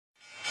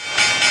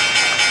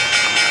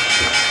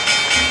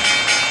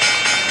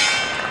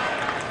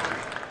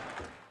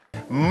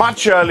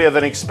much earlier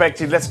than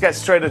expected. Let's get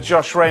straight to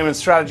Josh Raymond,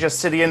 strategist,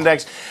 City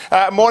Index.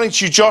 Morning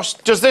to you, Josh.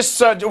 Does this,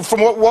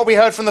 from what we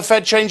heard from the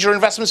Fed, change your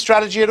investment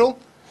strategy at all?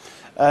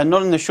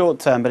 Not in the short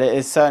term, but it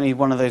is certainly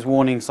one of those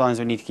warning signs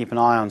we need to keep an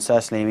eye on,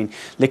 certainly. I mean,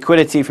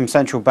 liquidity from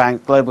central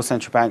banks, global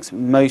central banks,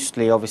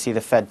 mostly obviously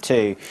the Fed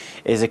too,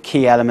 is a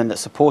key element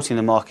that's supporting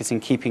the markets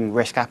and keeping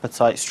risk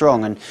appetite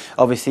strong. And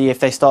obviously if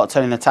they start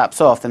turning the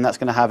taps off, then that's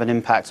going to have an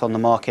impact on the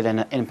market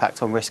and an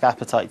impact on risk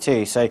appetite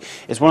too. So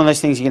it's one of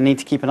those things you're going to need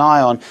to keep an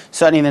eye on,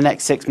 certainly in the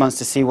next 6 months,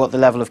 to see what the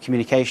level of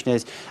communication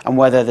is and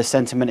whether the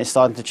sentiment is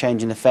starting to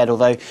change in the Fed.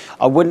 Although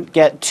I wouldn't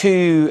get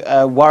too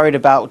worried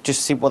about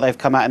just see what they've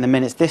come out in the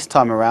minutes this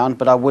time around,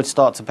 but I would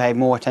start to pay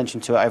more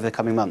attention to it over the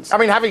coming months. I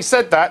mean, having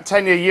said that,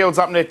 10-year yields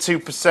up near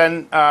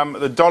 2%,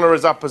 the dollar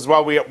is up as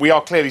well. We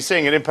are clearly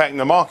seeing it impacting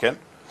the market.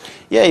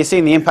 Yeah, you're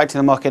seeing the impact in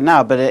the market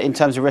now, but in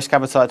terms of risk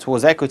appetite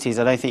towards equities,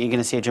 I don't think you're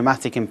going to see a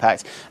dramatic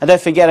impact. And don't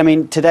forget, I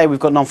mean, today we've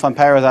got non-farm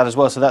payrolls out as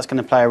well, so that's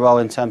going to play a role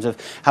in terms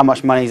of how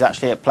much money is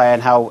actually at play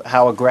and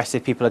how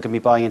aggressive people are going to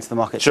be buying into the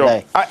market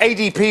today.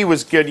 ADP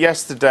was good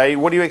yesterday.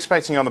 What are you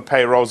expecting on the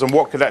payrolls, and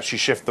what could actually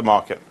shift the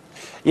market?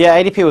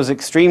 Yeah, ADP was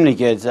extremely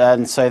good,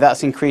 and so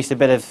that's increased a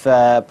bit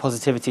of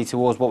positivity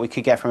towards what we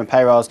could get from a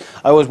payrolls.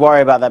 I always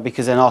worry about that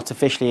because then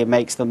artificially it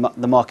makes the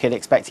market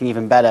expecting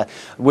even better.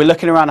 We're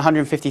looking around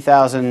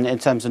 150,000 in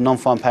terms of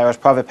non-farm payrolls,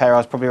 private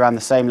payrolls probably around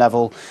the same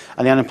level,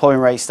 and the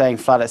unemployment rate staying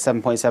flat at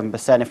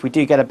 7.7%. If we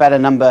do get a better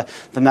number,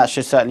 then that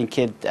should certainly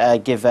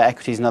give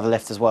equities another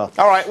lift as well.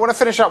 All right, I want to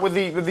finish up with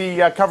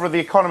the cover of The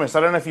Economist. I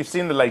don't know if you've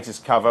seen the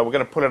latest cover. We're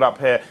going to pull it up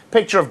here.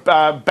 Picture of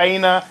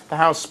Boehner, the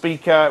House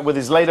Speaker, with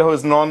his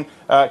lederhosen on.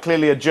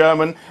 Clearly a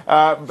German.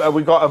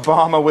 We've got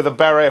Obama with a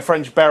beret, a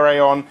French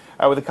beret on,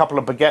 with a couple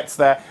of baguettes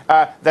there.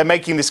 They're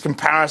making this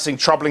comparison,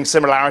 troubling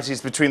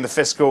similarities between the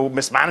fiscal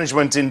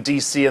mismanagement in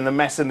DC and the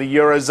mess in the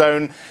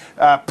Eurozone.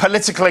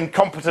 Political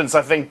incompetence,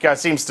 I think,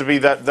 seems to be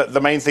the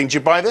main thing. Do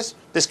you buy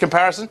this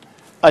comparison?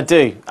 I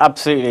do,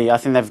 absolutely. I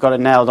think they've got it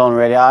nailed on,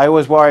 really. I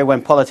always worry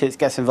when politics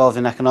gets involved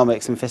in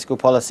economics and fiscal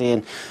policy,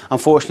 and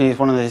unfortunately it's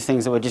one of those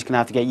things that we're just going to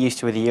have to get used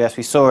to with the US.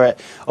 We saw it,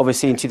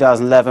 obviously, in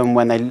 2011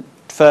 when they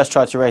first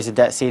tried to raise the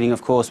debt ceiling,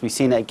 of course. We've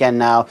seen it again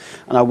now,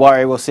 and I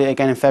worry we'll see it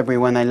again in February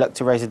when they look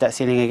to raise the debt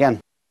ceiling again.